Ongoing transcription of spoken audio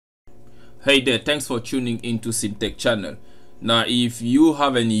Hey there, thanks for tuning into CMTEQ channel. Now, if you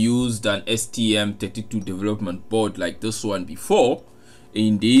haven't used an STM32 development board like this one before,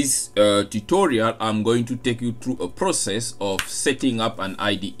 in this tutorial, I'm going to take you through a process of setting up an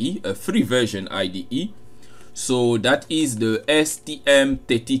IDE, a free version IDE. So that is the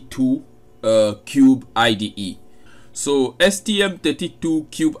STM32 CubeIDE. So STM32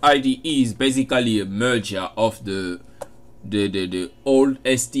 CubeIDE is basically a merger of the old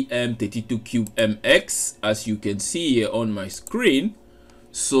STM32 CubeMX, as you can see here on my screen.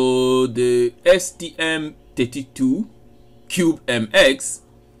 So the STM32 CubeMX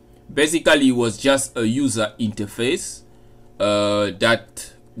basically was just a user interface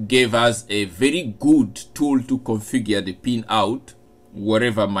that gave us a very good tool to configure the pinout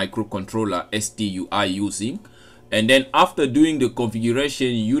whatever microcontroller ST you are using. And then after doing the configuration,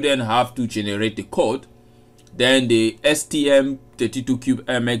 you then have to generate the code. Then the STM32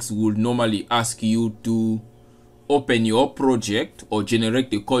 CubeMX will normally ask you to open your project or generate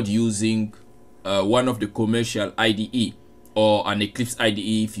the code using one of the commercial IDE or an Eclipse IDE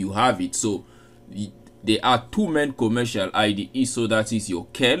if you have it. So there are two main commercial IDE. So that is your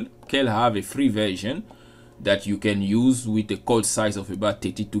Kel. Kel have a free version that you can use with a code size of about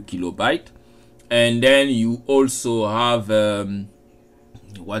 32 kilobyte. And then you also have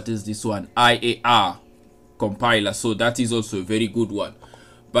what is this one? IAR compiler. So that is also a very good one.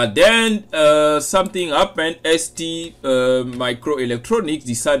 But then something happened. ST Microelectronics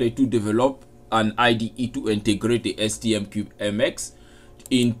decided to develop an IDE to integrate the STM32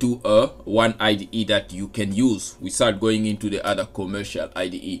 into one IDE that you can use without going into the other commercial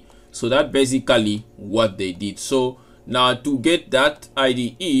IDE. So that basically what they did. So now to get that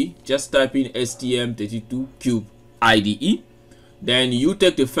IDE, just type in STM32 CubeIDE. Then you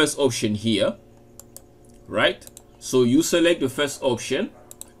take the first option here, right? So you select the first option.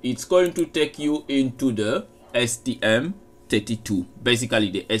 It's going to take you into the STM32,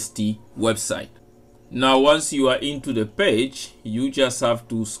 basically the ST website. Now once you are into the page, you just have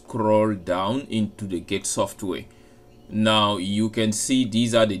to scroll down into the Get Software. Now you can see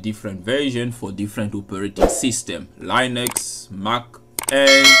these are the different versions for different operating system: Linux, Mac,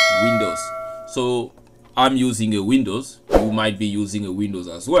 and Windows. So I'm using a Windows. You might be using a Windows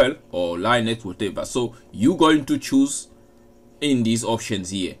as well, or Linux, whatever. So you're going to choose in these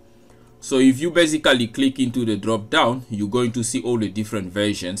options here. So if you basically click into the drop down, you're going to see all the different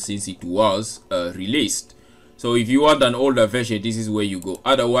versions since it was released. So if you want an older version, this is where you go.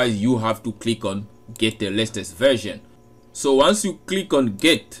 Otherwise, you have to click on get the latest version. So once you click on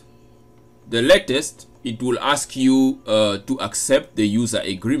get the latest, it will ask you to accept the user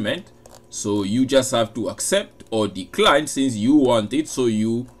agreement. So you just have to accept or decline since you want it. So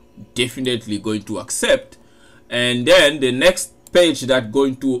you definitely going to accept. And then the next page that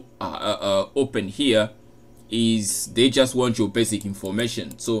going to open here is they just want your basic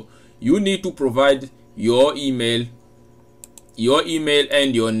information. So you need to provide your email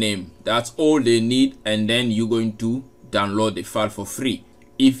and your name. That's all they need. And then you're going to download the file for free.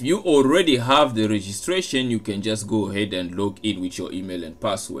 If you already have the registration, you can just go ahead and log in with your email and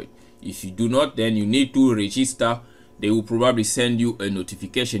password. If you do not, then you need to register. They will probably send you a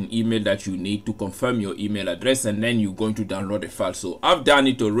notification email that you need to confirm your email address, and then you're going to download the file. So I've done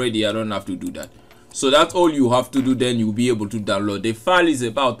it already. I don't have to do that. So that's all you have to do. Then you'll be able to download. The file is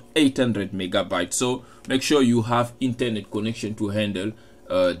about 800 megabytes. So make sure you have internet connection to handle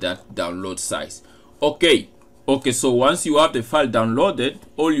that download size. Okay, so once you have the file downloaded,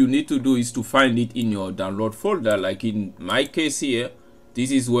 all you need to do is to find it in your download folder. Like in my case here, this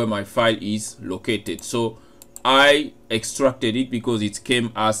is where my file is located. So I extracted it because it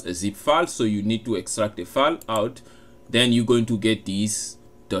came as a zip file. So you need to extract the file out. Then you're going to get this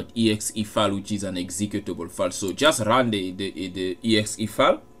 .exe file, which is an executable file. So just run the exe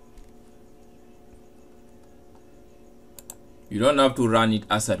file. You don't have to run it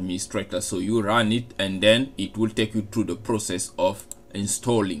as administrator. So you run it and then it will take you through the process of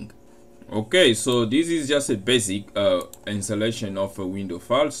installing. Okay, so this is just a basic installation of a window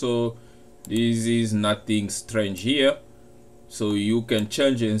file. So this is nothing strange here. So you can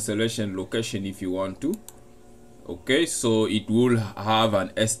change the installation location if you want to. Okay, so it will have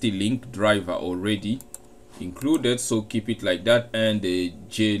an ST-Link driver already included, so keep it like that, and the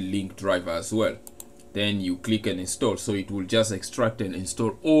J-Link driver as well. Then you click and install. So it will just extract and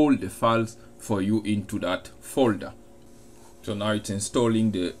install all the files for you into that folder. So now it's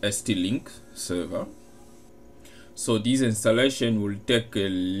installing the ST-Link server. So this installation will take a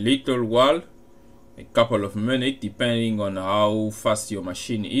little while, a couple of minutes, depending on how fast your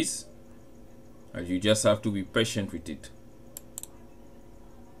machine is. And you just have to be patient with it.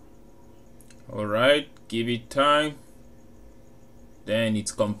 All right, give it time. Then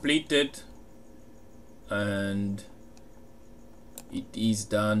it's completed and it is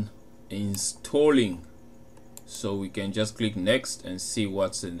done installing. So we can just click next and see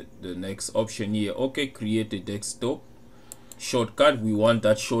what's in the next option here. Okay, create a desktop shortcut. We want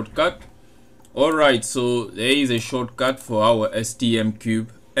that shortcut. All right, so there is a shortcut for our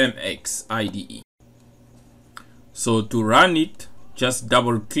STM32 IDE. So to run it, just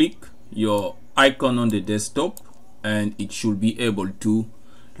double click your icon on the desktop and it should be able to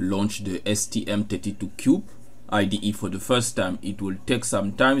launch the STM32 IDE for the first time. It will take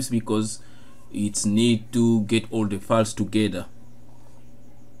some time because it's need to get all the files together.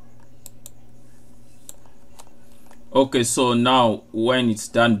 Okay, so now when it's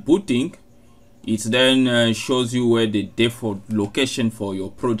done booting, it then shows you where the default location for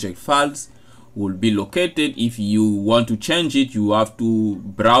your project files will be located. If you want to change it, you have to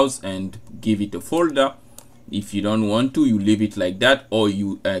browse and give it a folder. If you don't want to, you leave it like that, or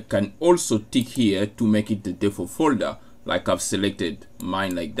you can also tick here to make it the default folder, like I've selected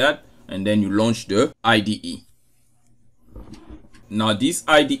mine like that, and then you launch the IDE. Now this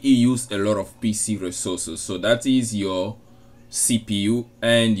IDE uses a lot of PC resources, so that is your CPU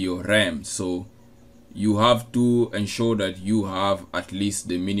and your RAM. So you have to ensure that you have at least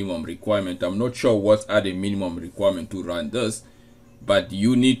the minimum requirement. I'm not sure what are the minimum requirement to run this, but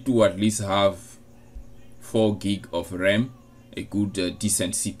you need to at least have 4 gig of RAM, a good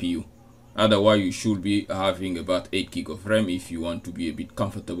decent CPU. Otherwise you should be having about 8 gig of RAM if you want to be a bit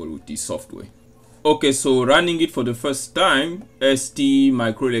comfortable with this software. Okay, so running it for the first time, ST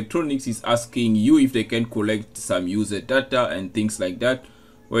Microelectronics is asking you if they can collect some user data and things like that.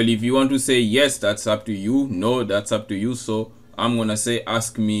 Well, if you want to say yes, that's up to you. No, that's up to you. So I'm gonna say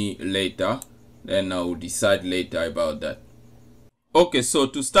ask me later, then I'll decide later about that. Okay, so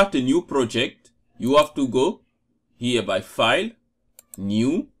to start a new project, you have to go here by File,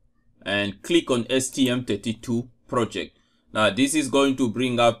 New, and click on STM32 project. Now this is going to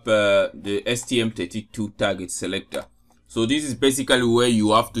bring up the STM32 target selector. So this is basically where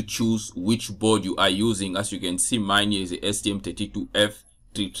you have to choose which board you are using. As you can see, mine is the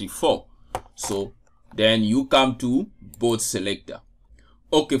STM32F334. So then you come to board selector.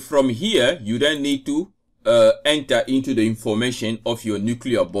 Okay, from here you then need to enter into the information of your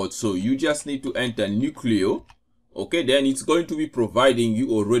nucleo board. So you just need to enter nucleo. Okay, then it's going to be providing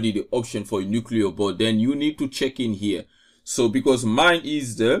you already the option for a nucleo board. Then you need to check in here. So because mine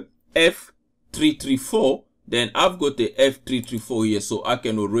is the F334, then I've got the F334 here, so I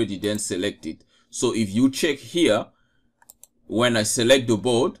can already then select it. So if you check here, when I select the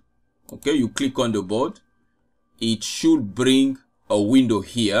board, okay, you click on the board, it should bring a window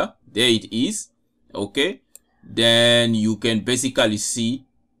here. There it is. Okay, then you can basically see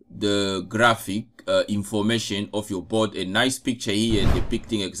the graphic information of your board, a nice picture here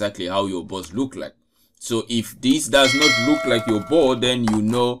depicting exactly how your boards look like. So if this does not look like your board, then you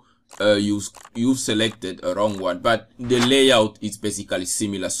know you've selected a wrong one, but the layout is basically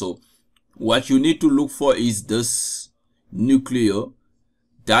similar. So what you need to look for is this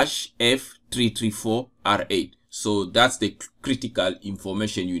nucleo-F334R8. So that's the critical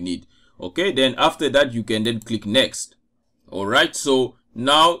information you need. Okay, then after that you can then click next. All right, so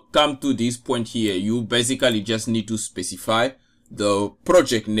now come to this point here. You basically just need to specify the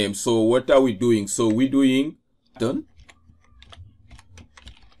project name. So what are we doing? So we're doing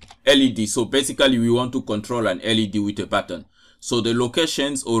LED. So basically we want to control an LED with a button. So the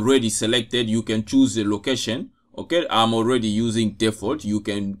locations already selected, you can choose the location. Okay, I'm already using default. You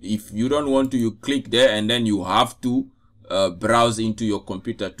can, if you don't want to, you click there and then you have to browse into your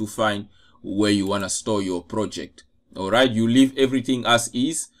computer to find where you want to store your project. All right, you leave everything as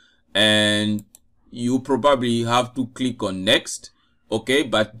is and you probably have to click on next. Okay,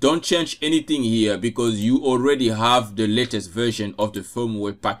 but don't change anything here because you already have the latest version of the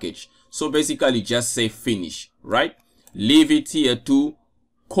firmware package. So basically just say finish, right? Leave it here to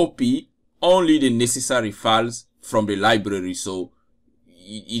copy only the necessary files from the library. So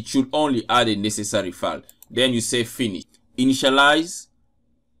it should only add a necessary file. Then you say finish. Initialize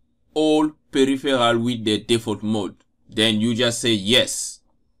all peripheral with the default mode. Then you just say yes.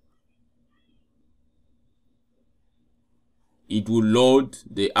 It will load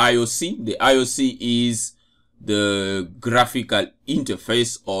the IOC. The IOC is the graphical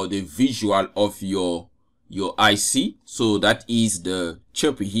interface or the visual of your IC. So that is the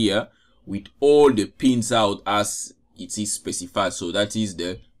chip here with all the pins out as it is specified. So that is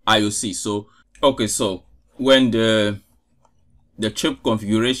the IOC. So okay, so when the chip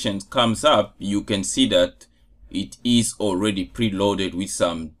configuration comes up, you can see that it is already preloaded with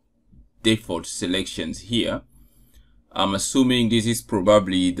some default selections here. I'm assuming this is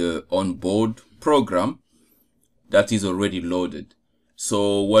probably the onboard program that is already loaded.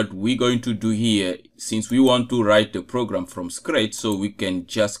 So what we're going to do here, since we want to write the program from scratch, so we can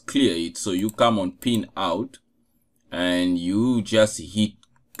just clear it. So you come on pin out and you just hit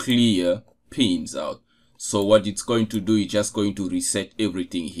clear pins out. So what it's going to do is just going to reset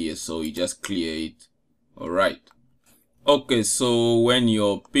everything here. So you just clear it. All right. Okay, so when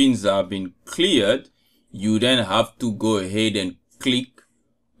your pins have been cleared, you then have to go ahead and click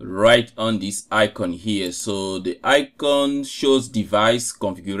right on this icon here. So the icon shows device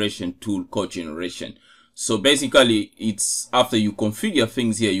configuration tool code generation. So basically it's after you configure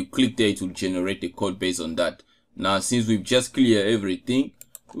things here, you click there, it will generate the code based on that. Now since we've just cleared everything,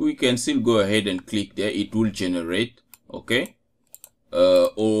 we can still go ahead and click there. It will generate, okay,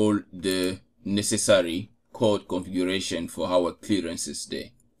 all the necessary code configuration for our clearances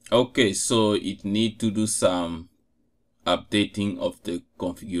there. Okay, so it need to do some updating of the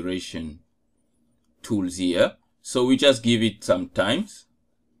configuration tools here. So we just give it some time.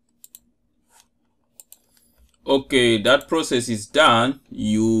 Okay, that process is done.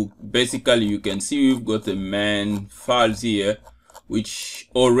 You can see we've got the main files here, which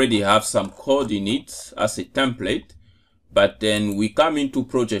already have some code in it as a template. But then we come into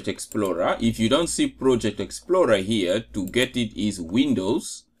Project Explorer. If you don't see Project Explorer here, to get it is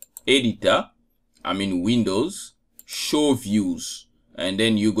Windows, Editor, Windows, Show Views, and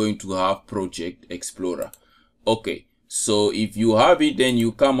then you're going to have Project Explorer. Okay, so if you have it, then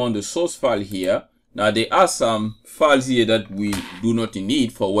you come on the source file here. Now there are some files here that we do not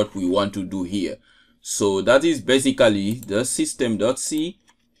need for what we want to do here. So that is basically the system.c,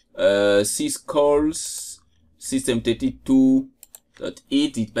 syscalls,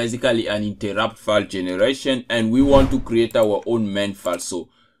 stm32.it is basically an interrupt file generation, and we want to create our own main file. So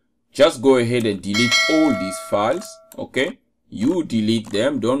just go ahead and delete all these files. Okay, you delete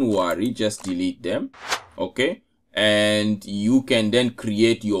them, don't worry, just delete them. Okay, and you can then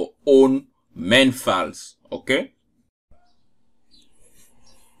create your own main files. Okay,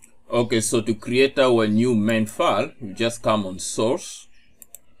 so to create our new main file, you just come on source,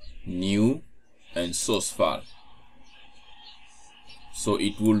 new, and source file. So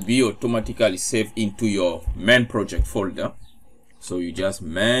it will be automatically saved into your main project folder. So you just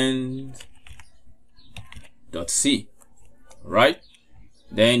main.c, right?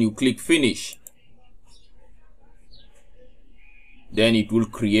 Then you click finish. Then it will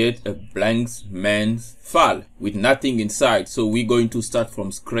create a blank main file with nothing inside. So we're going to start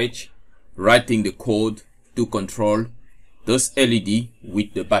from scratch, writing the code to control this LED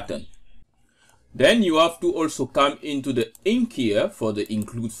with the button. Then you have to also come into the ink here for the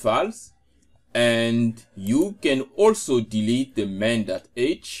include files, and you can also delete the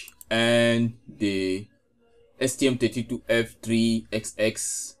main.h and the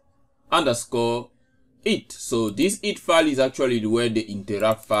stm32f3xx underscore it. So this it file is actually where the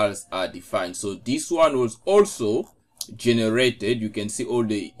interrupt files are defined. So this one was also generated. You can see all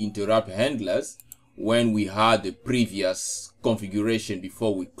the interrupt handlers when we had the previous configuration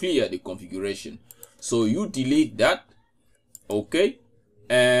before we clear the configuration. So you delete that, okay,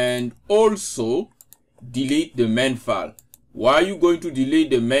 and also delete the main file. Why are you going to delete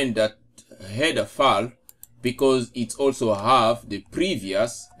the main.header file? Because it also have the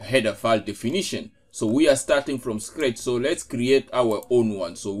previous header file definition. So we are starting from scratch. So let's create our own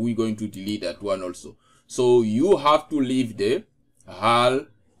one. So we're going to delete that one also. So you have to leave the HAL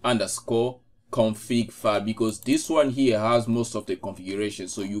underscore config file, because this one here has most of the configuration.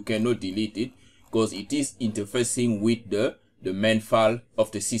 So you cannot delete it because it is interfacing with the main file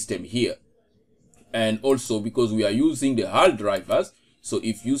of the system here. And also because we are using the HAL drivers. So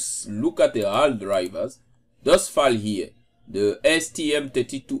if you look at the HAL drivers, this file here, the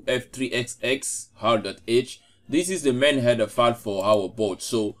stm32f3xx HAL.h, this is the main header file for our board.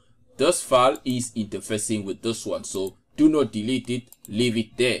 So this file is interfacing with this one. So do not delete it, leave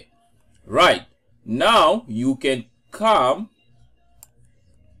it there. Right, now you can come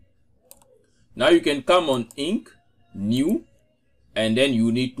on ink, new, and then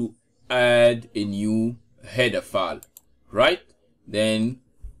you need to add a new header file, right? Then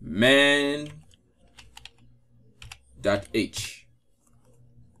main.h.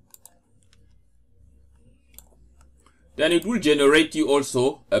 Then it will generate you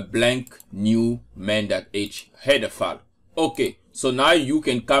also a blank new main.h header file. Okay, so now you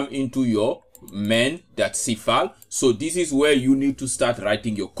can come into your main.c file. So this is where you need to start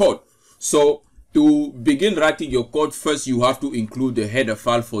writing your code. So to begin writing your code, first you have to include the header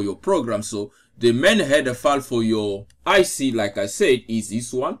file for your program. So the main header file for your IC, like I said, is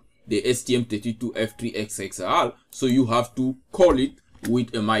this one. the STM32F3XXR. So you have to call it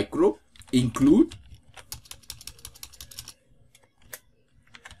with a micro include,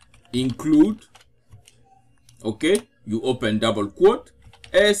 okay, you open double quote,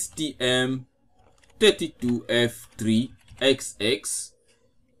 STM32F3XX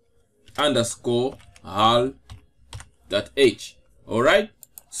underscore HAL.H. all right,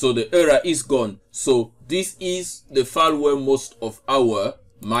 so the error is gone. So this is the file where most of our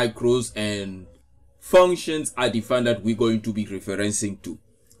macros and functions are defined that we're going to be referencing to,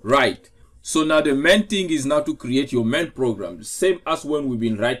 right? So now the main thing is now to create your main program, same as when we've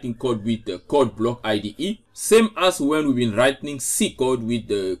been writing code with the code block IDE, same as when we've been writing C code with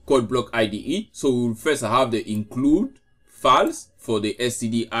the code block IDE. So we'll first have the include files for the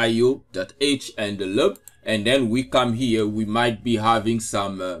stdio.h and the lib, and then we come here, we might be having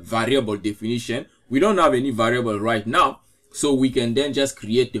some variable definition. We don't have any variable right now, so we can then just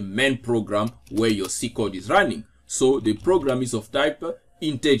create the main program where your C code is running. So the program is of type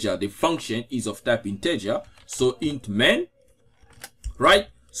integer, the function is of type integer, so int main, right?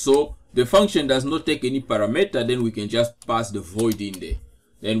 So the function does not take any parameter, then we can just pass the void in there.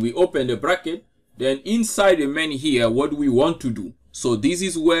 Then we open the bracket, then inside the main here, what do we want to do? So this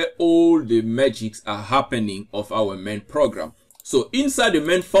is where all the magics are happening of our main program. So inside the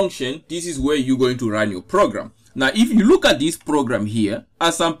main function, this is where you're going to run your program. Now, if you look at this program here,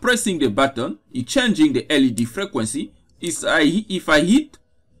 as I'm pressing the button, it's changing the LED frequency. If I hit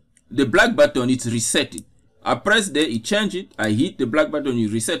the black button, it's resetting. I press there, it change it. I hit the black button, you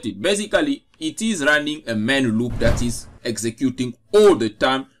reset it. Basically, it is running a main loop that is executing all the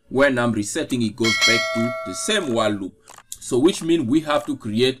time. When I'm resetting, it goes back to the same while loop. So which means we have to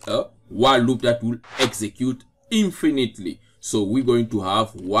create a while loop that will execute infinitely. So we're going to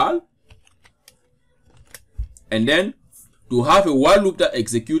have while, and then to have a while loop that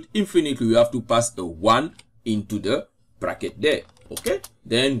execute infinitely, we have to pass a 1 into the bracket there. Okay,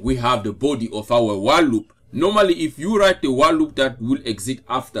 then we have the body of our while loop. Normally, if you write the while loop that will exit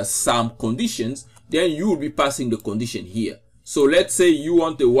after some conditions, then you will be passing the condition here. So let's say you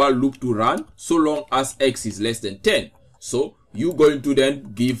want the while loop to run so long as x is less than 10. So you're going to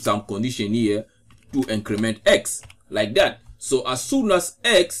then give some condition here to increment x like that. So as soon as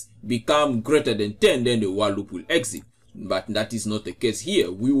x become greater than 10, then the while loop will exit. But that is not the case here.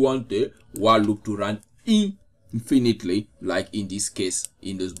 We want the while loop to run infinitely, like in this case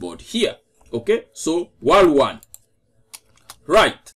in this board here. Okay, so while 1, right?